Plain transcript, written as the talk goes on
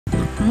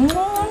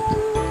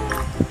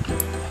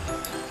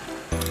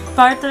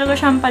Para talaga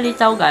siyang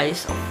palitaw,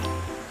 guys.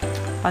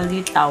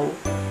 Palitaw.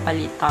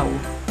 Palitaw.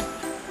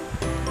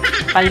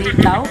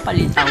 Palitaw,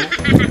 palitaw.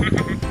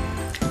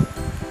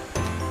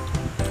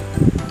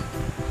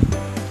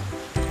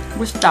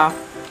 Basta,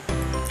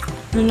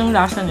 yun ang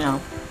lasa niya.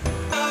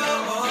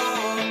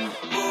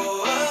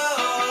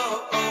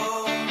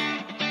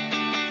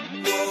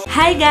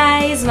 Hi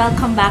guys!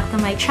 Welcome back to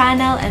my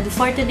channel, and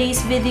for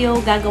today's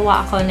video,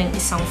 gagawa ako ng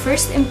isang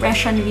first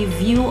impression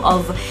review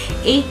of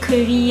a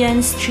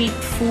Korean street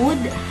food.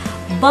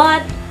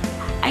 But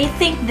I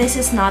think this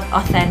is not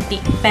authentic,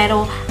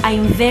 pero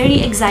I'm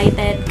very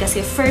excited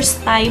kasi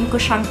first time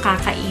ko siyang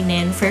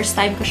kakainin, first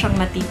time ko siyang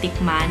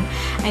matitikman.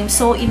 I'm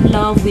so in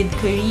love with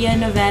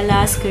Korean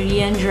novellas,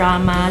 Korean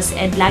dramas,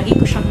 and lagi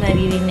ko siyang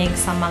naririnig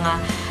sa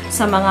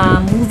mga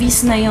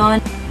movies na yon.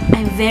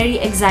 I'm very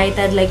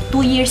excited. Like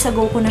 2 years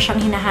ago ko na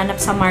siyang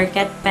hinahanap sa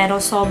market, pero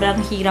sobrang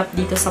hirap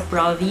dito sa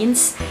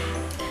province.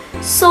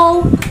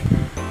 So,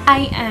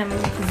 I am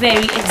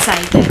very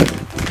excited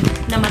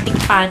na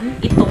matikpan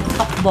itong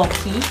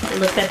tteokbokki.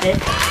 Look at it.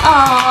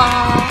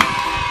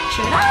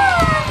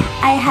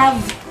 I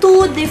have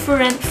 2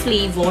 different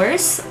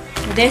flavors.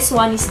 This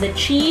one is the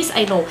cheese.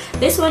 I know.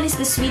 This one is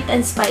the sweet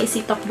and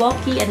spicy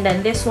tteokbokki, and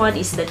then this one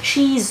is the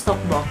cheese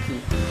tteokbokki.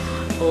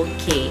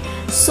 Okay.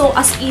 So,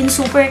 as in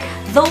super,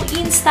 though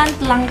instant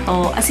lang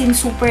to, as in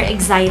super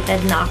excited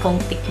na akong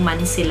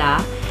tikman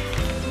sila.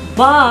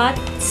 But,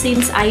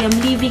 since I am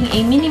living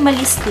a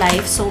minimalist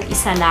life, so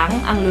isa lang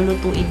ang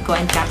lulutuin ko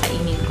and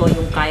kakainin ko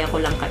yung kaya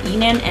ko lang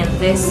kainin. And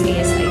this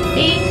is, I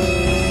think,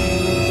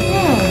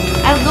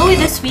 I'll go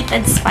with the sweet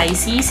and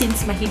spicy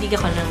since mahilig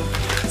ako ng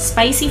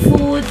spicy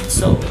food.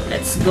 So,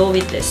 let's go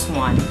with this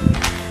one.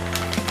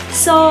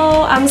 So,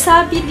 ang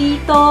sabi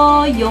dito,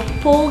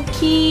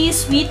 tteokbokki,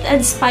 sweet and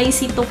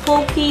spicy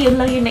tteokbokki,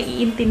 yun lang yung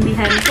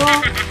naiintindihan ko.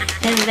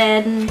 And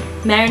then,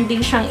 meron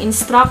din siyang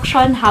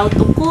instruction how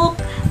to cook.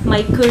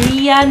 May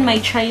Korean, may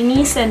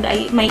Chinese, and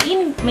may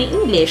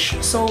English.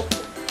 So,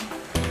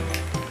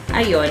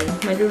 ayun,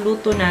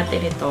 maluluto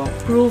natin ito.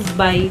 Approved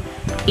by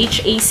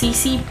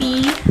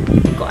HACCP.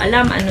 Hindi ko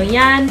alam ano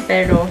yan,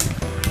 pero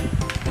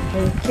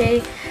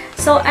okay.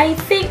 So, I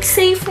think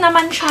safe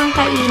naman siyang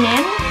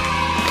kainin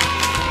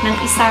ng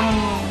isang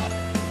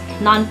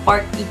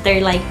non-pork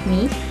eater like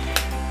me.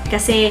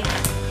 Kasi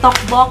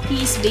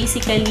tteokbokki is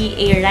basically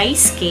a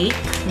rice cake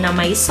na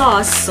may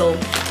sauce. So,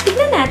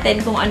 tignan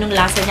natin kung anong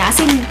lasa niya.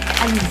 As in,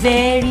 I'm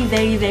very,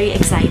 very, very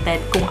excited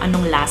kung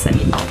anong lasa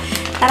nito.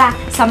 Tara,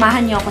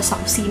 samahan niyo ako sa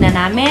kusina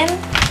namin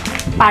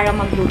para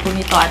magluto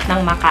nito at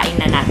nang makain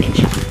na natin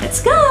siya.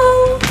 Let's go!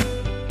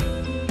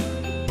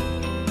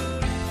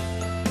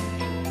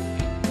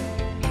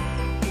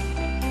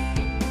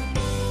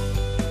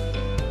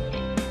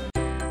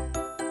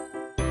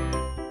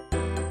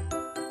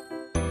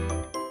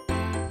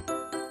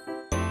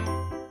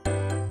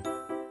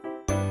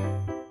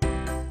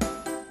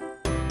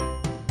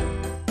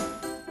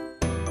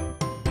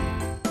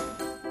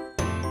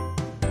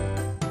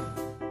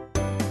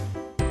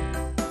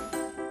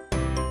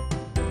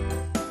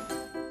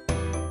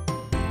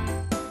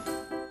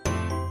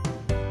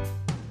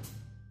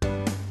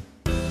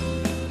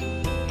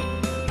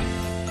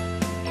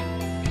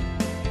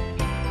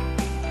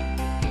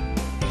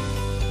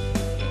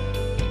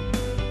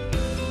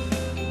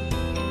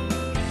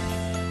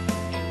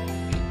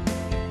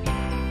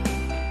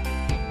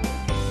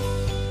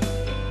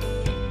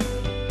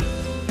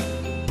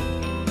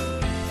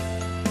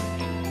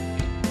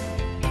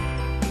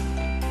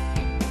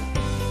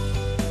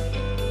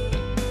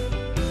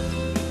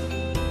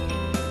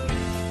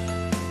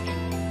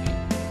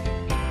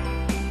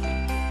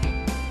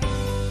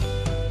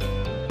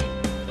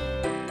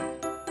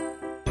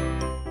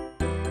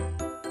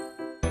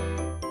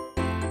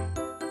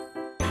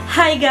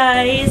 Hi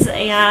guys!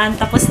 Ayan,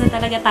 tapos na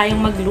talaga tayong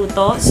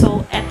magluto.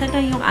 So, eto na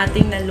yung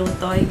ating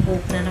naluto. I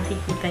hope na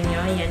nakikita nyo.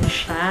 Ayan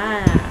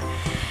siya.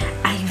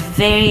 I'm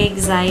very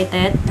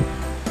excited.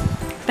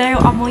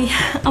 Pero amoy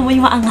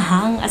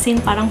maanghang. As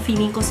in, parang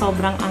feeling ko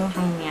sobrang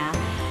anghang niya.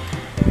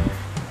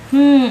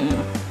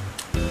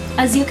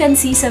 As you can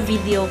see sa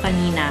video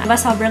kanina, diba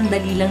sobrang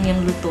dali lang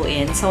yung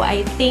lutuin. So,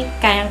 I think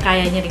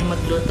kayang-kaya niya rin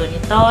magluto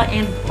nito.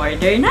 And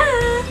order na!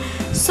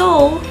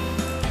 So,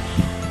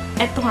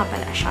 eto nga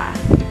pala siya.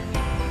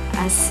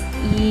 As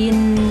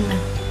in,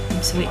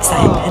 I'm so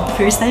excited.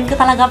 First time ko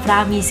talaga,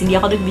 promise. Hindi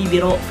ako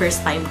nagbibiro.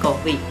 First time ko.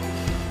 Wait.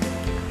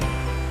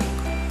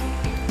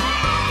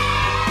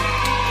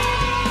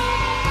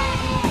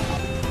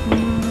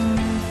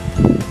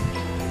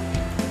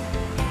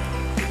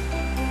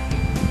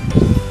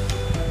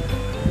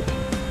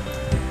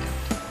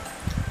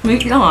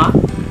 Wait lang ah.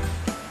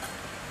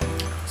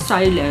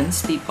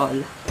 Silence,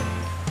 people.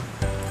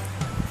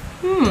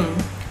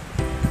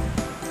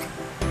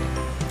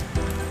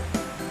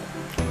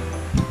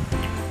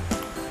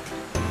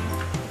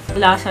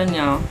 Lasa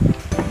niya.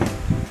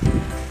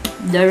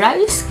 The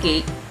rice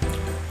cake,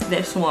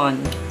 this one.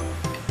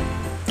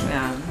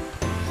 Ayan.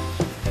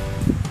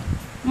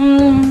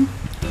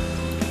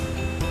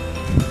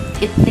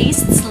 It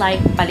tastes like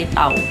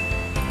palitaw.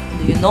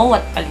 Do you know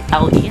what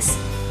palitaw is?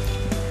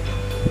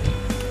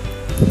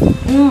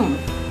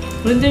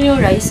 Yun din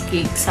yung rice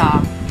cake sa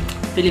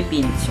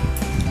Philippines.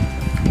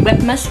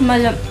 But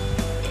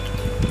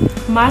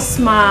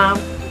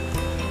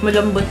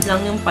malambot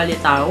lang yung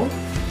palitaw.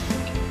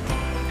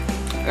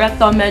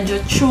 Ito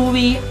medyo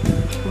chewy.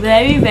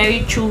 Very,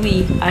 very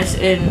chewy. As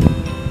in,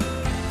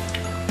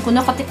 kung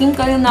nakatikim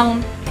kayo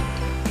ng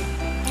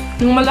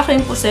yung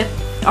malaking puset,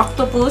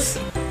 octopus,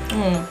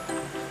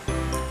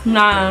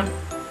 na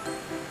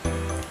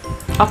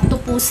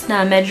octopus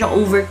na medyo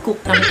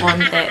overcooked ng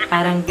konti.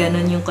 Parang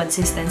ganun yung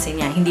consistency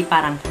niya. Hindi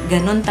parang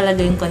ganun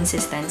talaga yung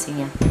consistency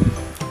niya.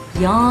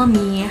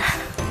 Yummy!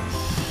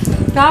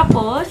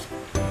 Tapos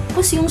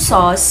yung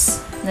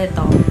sauce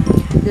nito,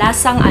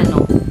 lasang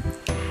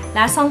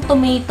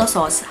tomato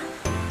sauce.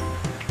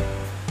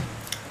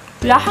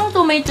 Lasang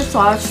tomato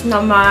sauce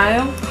na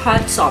may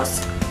hot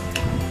sauce.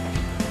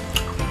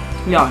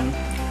 Yan.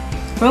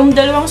 Yung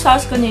dalawang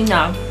sauce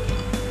kanina,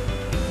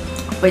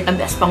 wait, ang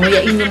best,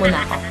 panguyain niyo muna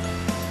ako.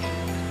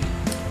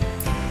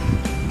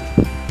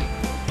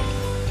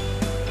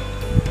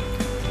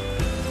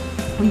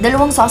 Yung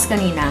dalawang sauce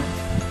kanina,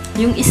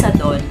 yung isa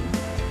doon,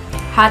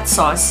 hot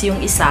sauce,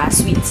 yung isa,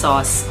 sweet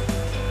sauce.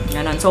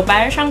 Ganon. So,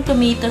 parang siyang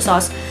tomato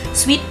sauce,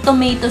 sweet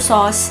tomato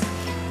sauce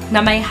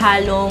na may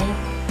halong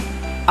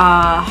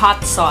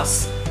hot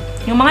sauce.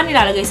 Yung mga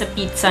nilalagay sa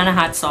pizza na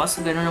hot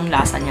sauce, ganon ang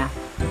lasa niya.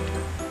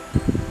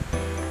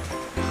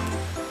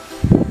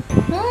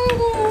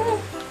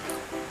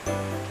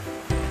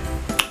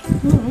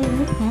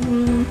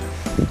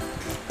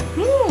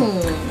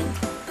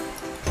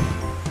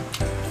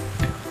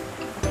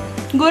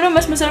 Siguro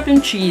mas masarap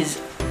yung cheese.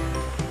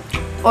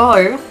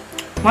 Or,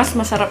 mas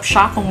masarap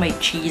siya kung may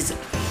cheese.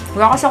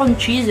 Wala kasi akong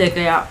cheese eh,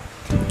 kaya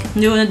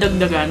hindi ko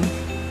nadagdagan.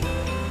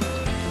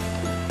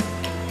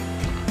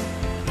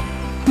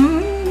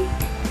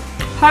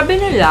 Sabi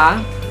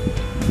nila,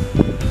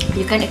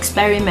 you can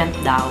experiment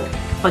daw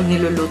pag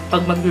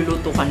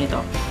magluluto ka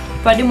nito.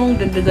 Pwede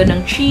mong dagdagan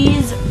ng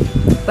cheese,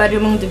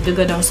 pwede mong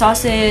dagdagan ng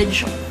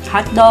sausage,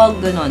 hotdog,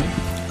 ganun.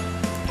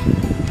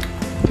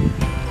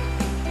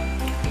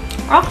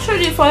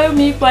 Actually, for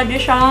me, pwede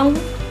siyang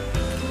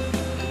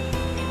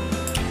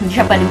hindi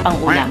siya pwedeng pang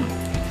ulam.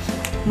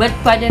 But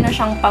pwede na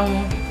siyang pang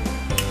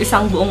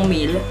isang buong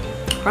meal.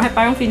 Kasi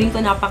parang feeling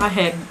ko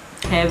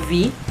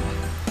napaka-heavy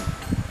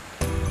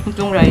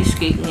itong rice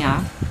cake niya.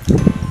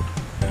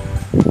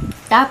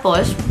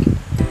 Tapos,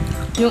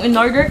 yung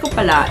in-order ko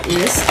pala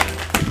is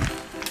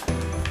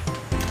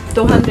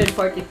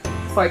 240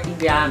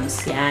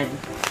 grams. Yan.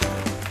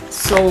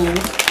 So,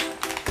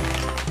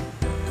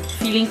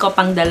 feeling ko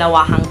pang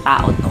dalawahang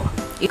tao to.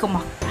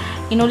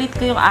 Inulit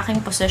ko yung aking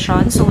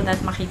position so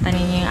that makita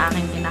ninyo yung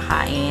aking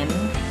kinakain.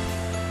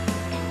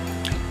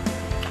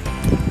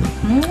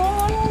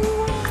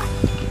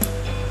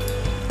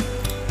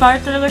 Para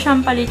talaga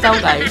siyang palitaw,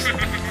 guys.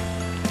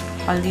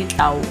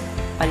 Palitaw.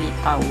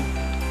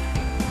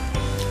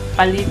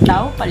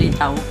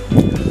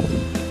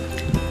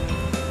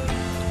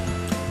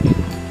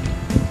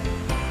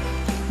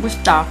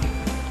 Basta,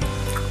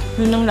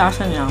 yun ang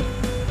lasa niya.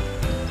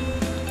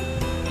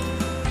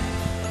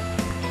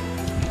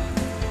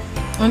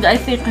 And I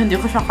think hindi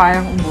ko siya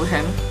kayang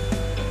ubusin.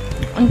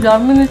 Ang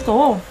dami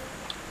nito.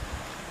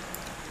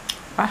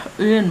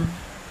 Yun.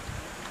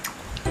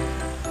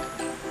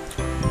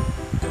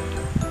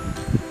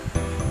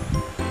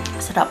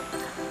 Sarap.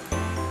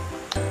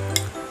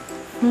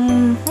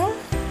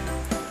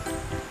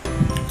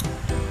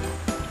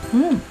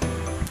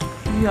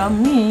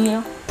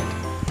 Yummy.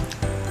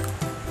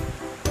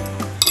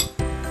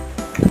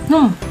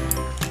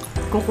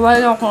 Kukuha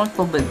lang ako ng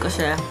tubig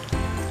kasi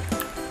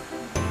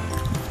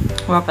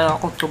wala pala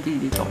akong tubig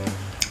dito.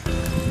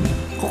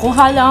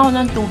 Kukuha lang ako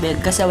ng tubig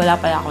kasi wala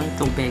pala akong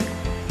tubig.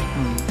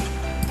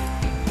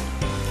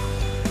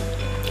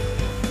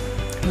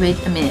 Wait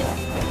a minute.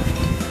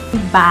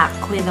 Back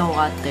with the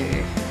water.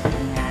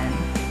 Ayan.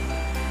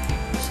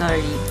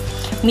 Sorry.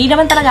 Hindi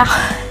naman talaga ako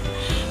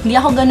hindi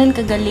ako ganun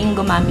kagaling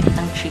gumamit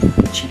ng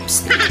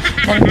chopstick.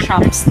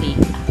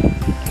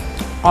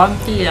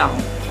 Konti lang.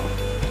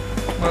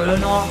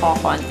 Marunong ako,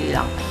 konti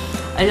lang.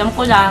 Alam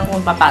ko lang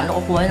kung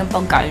paano kukuha ng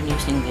pagkain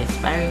using this.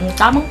 Pero yung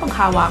tamang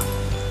paghawak,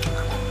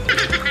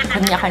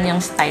 kanya-kanyang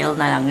style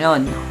na lang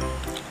yun.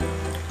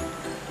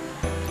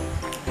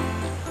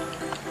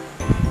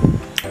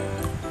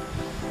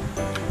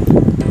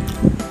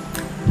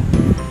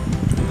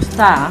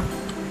 Basta,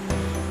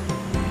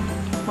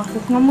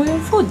 makook na mo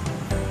yung food.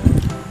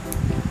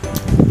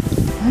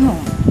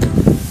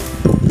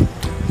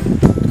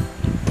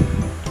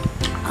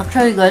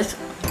 Actually guys,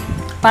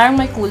 parang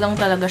may kulang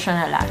talaga siya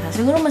na lasa.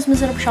 Siguro mas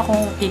masarap siya kung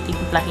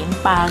titimplahin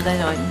pa,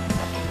 gano'n.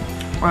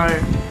 Or,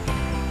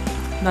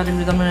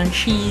 dadagdagan mo ng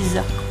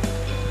cheese.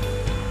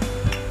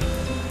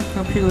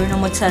 Siguro ng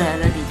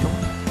mozzarella dito.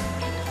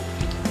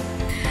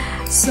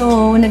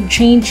 So,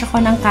 nag-change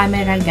ako ng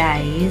camera,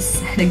 guys.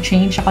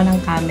 Nag-change ako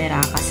ng camera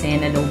kasi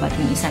nalobat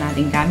yung isa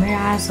nating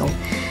camera. So,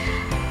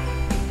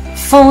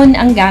 phone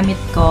ang gamit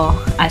ko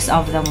as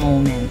of the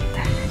moment.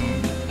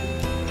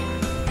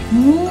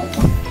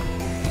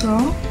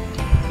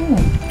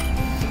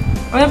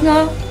 Alam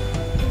na,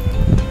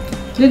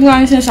 yun nga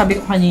yung sinasabi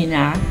ko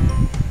kanina.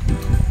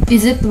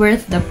 Is it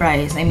worth the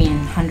price? I mean,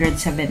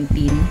 117.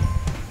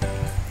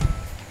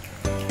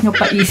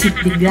 Napaisip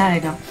bigla,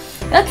 no?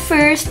 At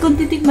first, kung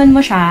titikman mo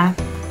siya,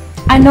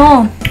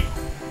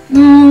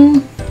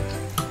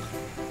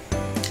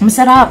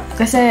 masarap.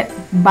 Kasi,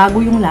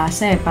 bago yung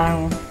lasa eh.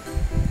 Parang,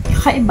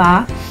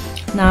 kakaiba,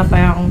 na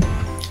parang,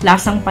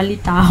 lasang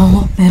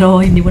palitaw, pero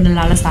hindi mo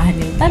nalalasahan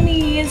yung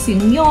tamis,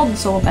 yung yog.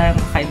 So, parang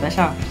kakaiba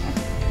siya.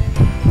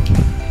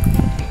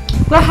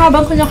 Kaya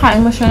habang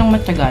kinakain mo siya ng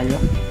matagal,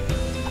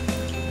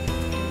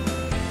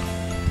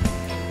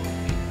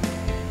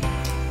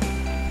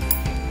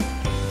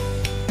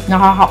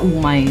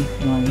 nakakaumay.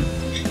 Yun.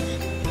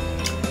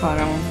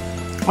 Parang,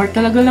 or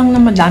talaga lang na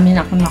madami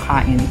na akong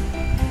nakain.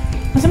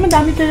 Kasi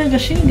madami talaga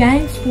siya,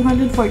 guys.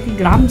 240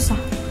 grams.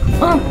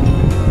 Sorry.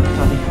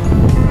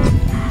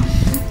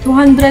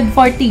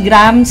 240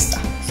 grams.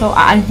 So,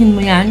 aanhin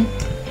mo yan.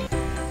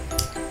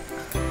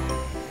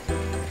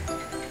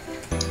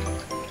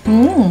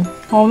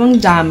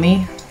 Hawang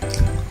dami.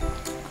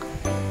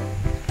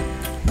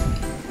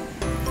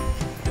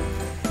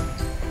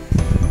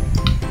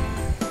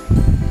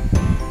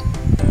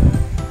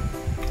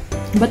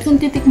 But kung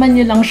titikman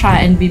nyo lang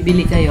siya and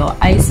bibili kayo,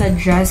 I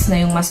suggest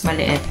na yung mas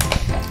maliit.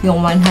 Yung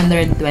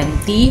 120.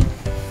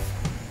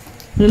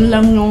 Yun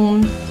lang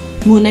yung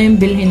muna yung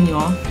bilhin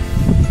nyo.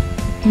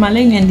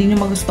 Malay nyo, hindi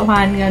nyo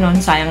magustuhan. Ganon,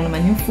 sayang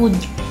naman yung food.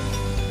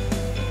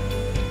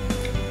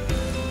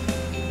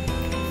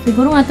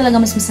 Siguro nga talaga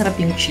mas masarap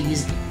yung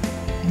cheese.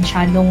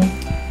 Masyadong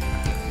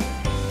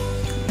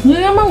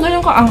hindi naman ganun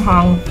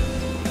ka-anghang.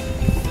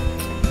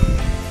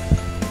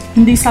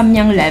 Hindi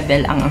samyang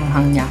level ang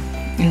anghang niya.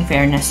 In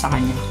fairness sa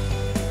kanya.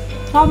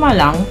 Tama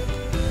lang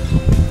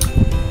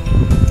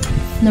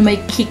na may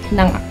kick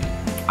ng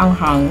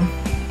anghang.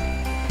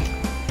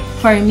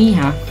 For me,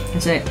 ha?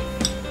 Kasi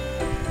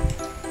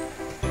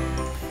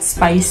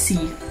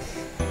spicy.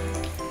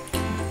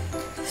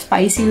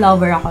 Spicy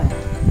lover ako.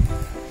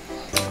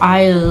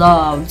 I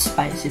love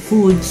spicy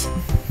foods.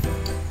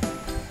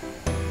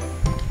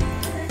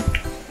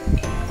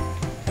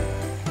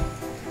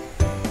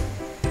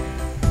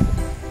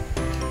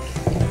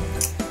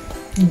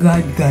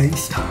 God,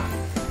 guys.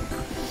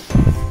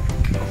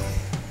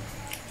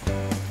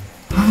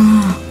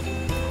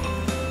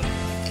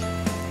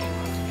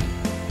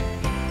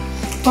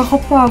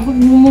 Kakapagod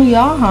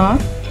mumuya, ha?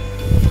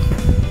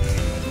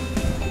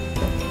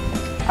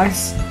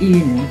 As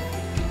in.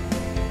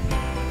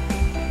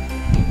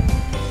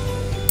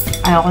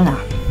 Ayoko na.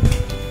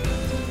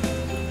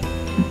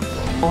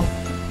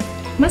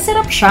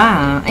 Masarap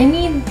siya. I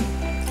mean,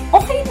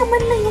 okay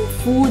naman na yung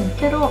food.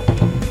 Pero,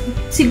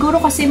 siguro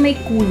kasi may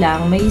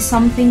kulang. May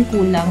something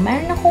kulang.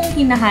 Meron akong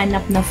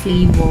hinahanap na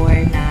flavor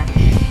na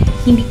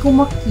hindi ko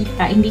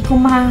makita.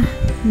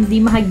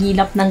 Hindi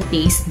mahagilap ng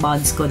taste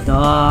buds ko.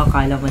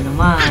 Kala mo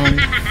naman.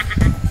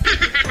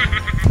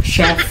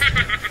 Chef.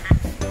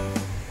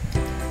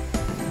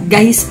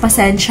 Guys,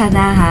 pasensya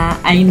na ha.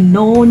 I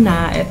know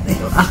na ito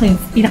yung aking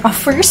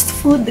pinaka-first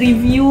food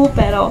review,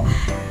 pero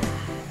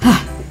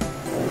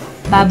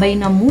babay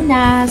na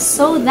muna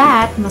so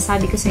that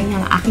masabi ko sa inyo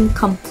ang aking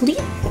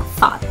complete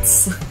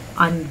thoughts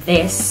on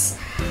this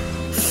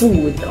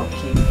food.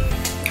 Okay.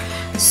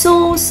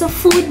 So, sa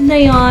food na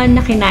yon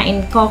na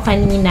kinain ko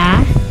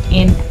kanina,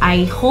 and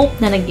I hope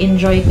na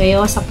nag-enjoy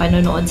kayo sa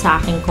panonood sa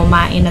aking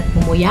kumain at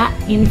pumuya.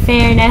 In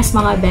fairness,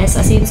 mga best,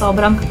 as in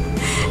sobrang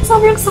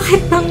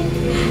sakit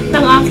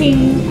ng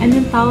aking,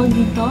 anong tawag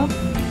dito?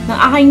 Ng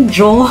aking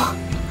jaw,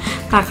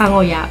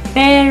 kakanguya.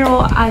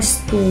 Pero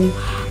as to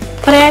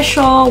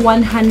presyo,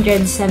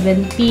 117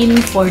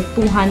 for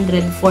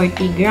 240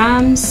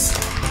 grams.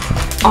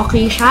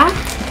 Okay siya.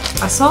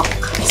 Pasok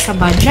sa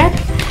budget.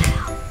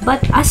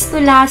 But as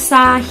to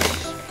lasa,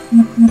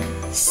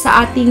 sa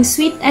ating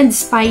sweet and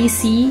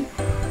spicy,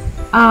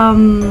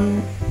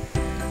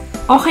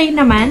 okay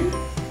naman.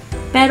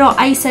 Pero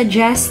I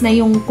suggest na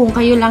yung kung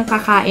kayo lang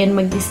kakain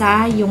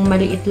mag-isa, yung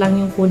maliit lang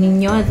yung kunin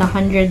nyo, the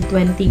 120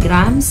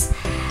 grams.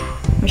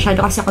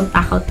 Masyado kasi akong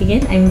takaw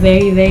tingin. I'm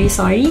very, very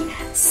sorry.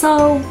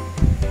 So,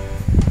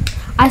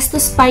 as to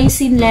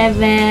spicy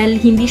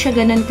level, hindi siya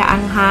ganun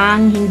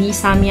kaanghang, hindi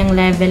samyang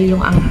level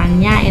yung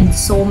anghang niya, and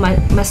so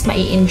mas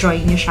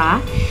mai-enjoy nyo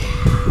siya.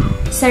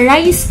 Sa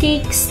rice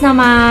cakes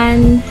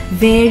naman,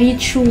 very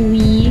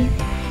chewy.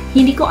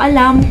 Hindi ko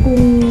alam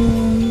kung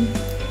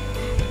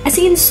as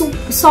in,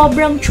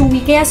 sobrang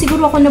chewy. Kaya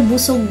siguro ako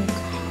nabusog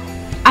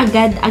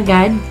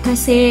agad-agad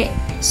kasi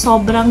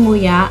sobrang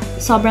nguya.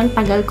 Sobrang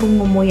tagal kong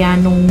ngumuya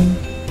nung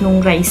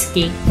rice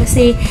cake.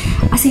 Kasi,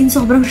 as in,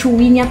 sobrang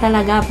chewy niya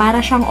talaga.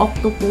 Para siyang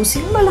octopus.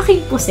 Yung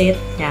malaking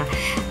puset niya.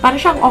 Para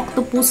siyang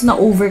octopus na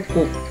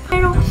overcooked.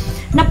 Pero,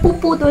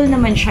 napuputol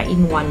naman siya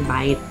in one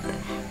bite.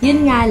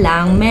 Yun nga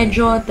lang,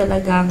 medyo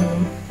talagang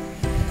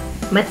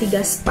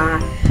matigas pa.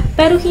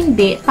 Pero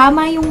hindi.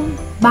 Tama yung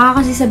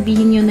Baka kasi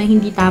sabihin nyo na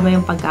hindi tama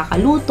yung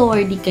pagkakaluto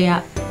or di kaya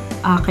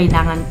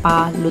kailangan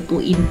pa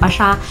lutuin pa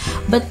siya.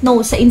 But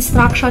no, sa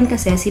instruction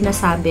kasi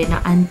sinasabi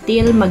na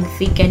until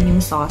mag-thicken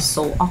yung sauce.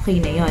 So, okay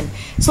na yun.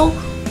 So,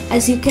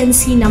 as you can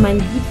see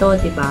naman dito,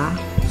 diba?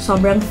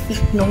 Sobrang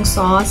thick nung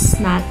sauce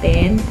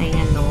natin.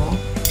 Ayan, no?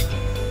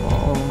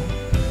 Oo.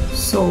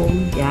 So,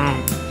 yan.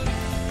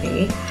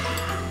 Okay.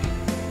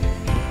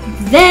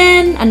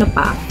 Then, ano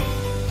pa?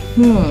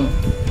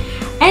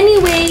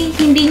 Anyway,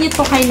 hindi nyo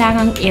to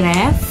kailangang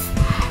i-ref.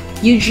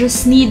 You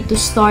just need to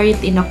store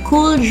it in a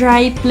cool,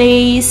 dry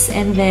place.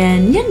 And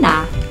then, yun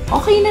na.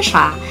 Okay na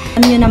siya.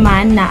 Alam nyo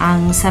naman na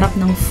ang sarap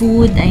ng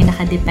food ay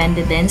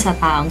nakadepende din sa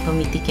taong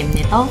tumitikim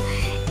nito.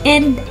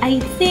 And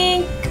I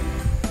think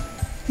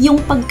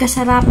yung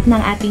pagkasarap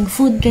ng ating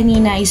food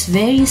kanina is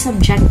very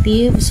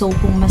subjective. So,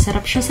 kung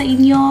masarap siya sa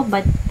inyo,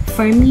 but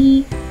for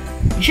me,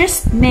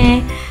 just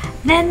meh,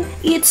 then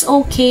it's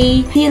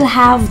okay. You'll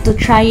have to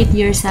try it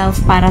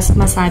yourself para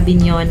masabi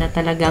nyo na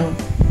talagang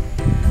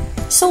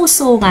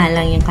so-so nga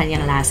lang yung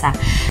kanyang lasa.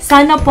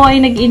 Sana po ay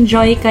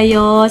nag-enjoy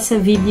kayo sa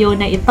video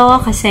na ito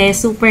kasi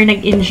super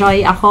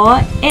nag-enjoy ako.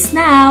 And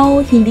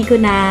now, hindi ko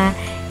na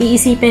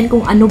iisipin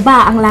kung ano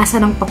ba ang lasa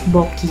ng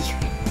tteokbokki.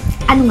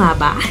 Ano nga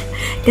ba?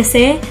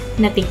 Kasi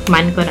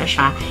natikman ko na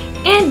siya.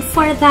 And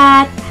for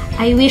that,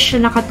 I wish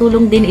na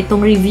nakatulong din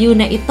itong review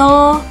na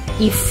ito.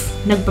 If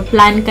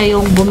nagpa-plan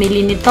kayong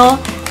bumili nito,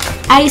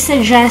 I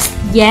suggest,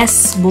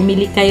 yes,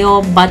 bumili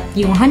kayo, but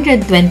yung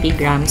 120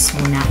 grams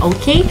muna,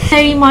 okay?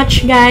 Very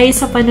much,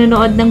 guys, sa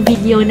panonood ng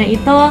video na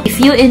ito.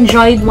 If you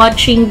enjoyed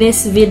watching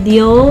this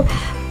video,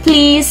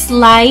 please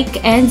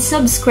like and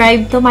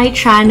subscribe to my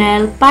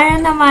channel para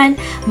naman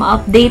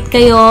ma-update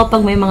kayo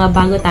pag may mga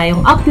bago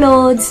tayong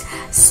uploads.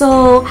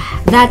 So,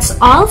 that's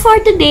all for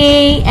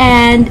today,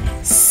 and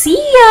see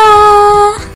ya!